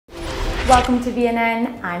Welcome to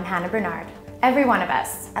VNN, I'm Hannah Bernard. Every one of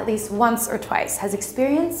us, at least once or twice, has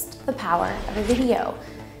experienced the power of a video.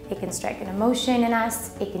 It can strike an emotion in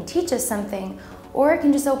us, it can teach us something, or it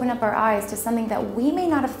can just open up our eyes to something that we may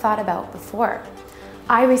not have thought about before.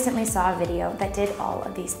 I recently saw a video that did all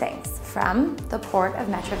of these things from the port of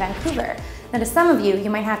Metro Vancouver. Now to some of you, you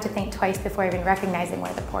might have to think twice before even recognizing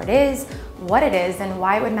where the port is, what it is, and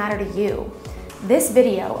why it would matter to you. This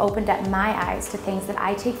video opened up my eyes to things that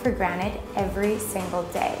I take for granted every single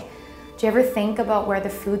day. Do you ever think about where the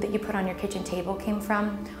food that you put on your kitchen table came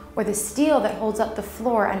from? Or the steel that holds up the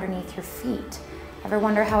floor underneath your feet? Ever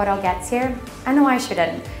wonder how it all gets here? I know I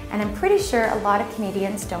shouldn't, and I'm pretty sure a lot of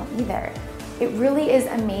Canadians don't either. It really is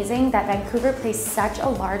amazing that Vancouver plays such a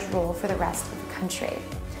large role for the rest of the country.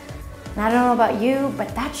 And I don't know about you,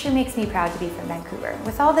 but that sure makes me proud to be from Vancouver.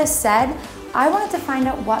 With all this said, I wanted to find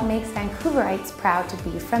out what makes Vancouverites proud to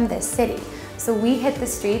be from this city. So we hit the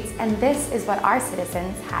streets, and this is what our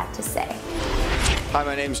citizens had to say. Hi,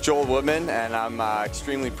 my name's Joel Woodman, and I'm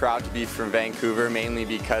extremely proud to be from Vancouver, mainly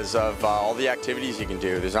because of all the activities you can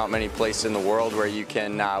do. There's not many places in the world where you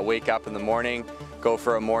can wake up in the morning, go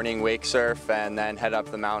for a morning wake surf, and then head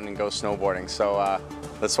up the mountain and go snowboarding. So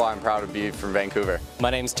that's why I'm proud to be from Vancouver.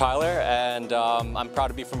 My name's Tyler, and I'm proud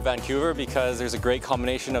to be from Vancouver because there's a great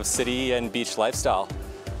combination of city and beach lifestyle.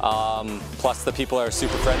 Plus the people are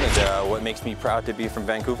super friendly. What makes me proud to be from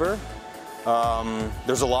Vancouver?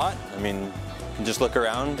 There's a lot. I mean, you can just look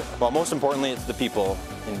around. Well, most importantly, it's the people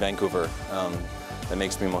in Vancouver that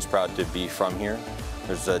makes me most proud to be from here.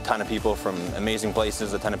 There's a ton of people from amazing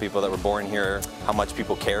places, a ton of people that were born here, how much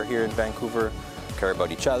people care here in Vancouver, care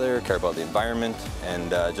about each other, care about the environment, and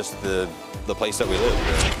just the place that we live.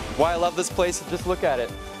 Why I love this place, just look at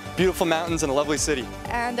it. Beautiful mountains and a lovely city.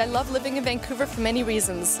 And I love living in Vancouver for many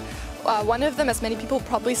reasons. One of them, as many people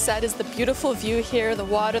probably said, is the beautiful view here, the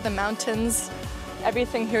water, the mountains.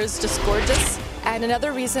 Everything here is just gorgeous. And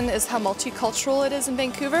another reason is how multicultural it is in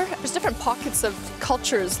Vancouver. There's different pockets of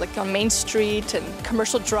cultures, like on Main Street and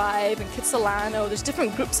Commercial Drive and Kitsilano. There's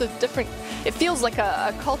different groups of different, it feels like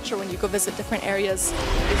a culture when you go visit different areas.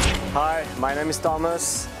 Hi, my name is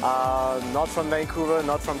Thomas. Not from Vancouver,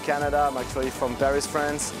 not from Canada. I'm actually from Paris,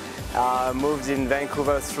 France. Moved in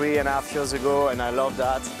Vancouver 3.5 years ago, and I love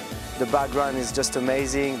that. The background is just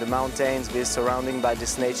amazing. The mountains, being surrounded by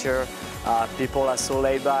this nature. People are so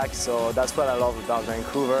laid back, so that's what I love about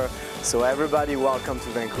Vancouver. So everybody, welcome to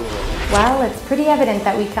Vancouver. Well, it's pretty evident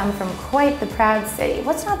that we come from quite the proud city.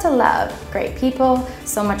 What's not to love? Great people,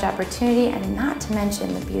 so much opportunity, and not to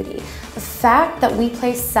mention the beauty. The fact that we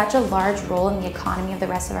play such a large role in the economy of the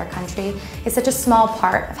rest of our country is such a small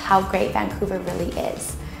part of how great Vancouver really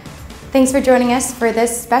is. Thanks for joining us for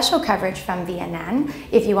this special coverage from VNN.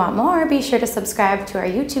 If you want more, be sure to subscribe to our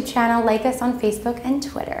YouTube channel, like us on Facebook and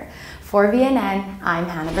Twitter. For VNN, I'm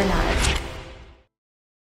Hannah Bernard.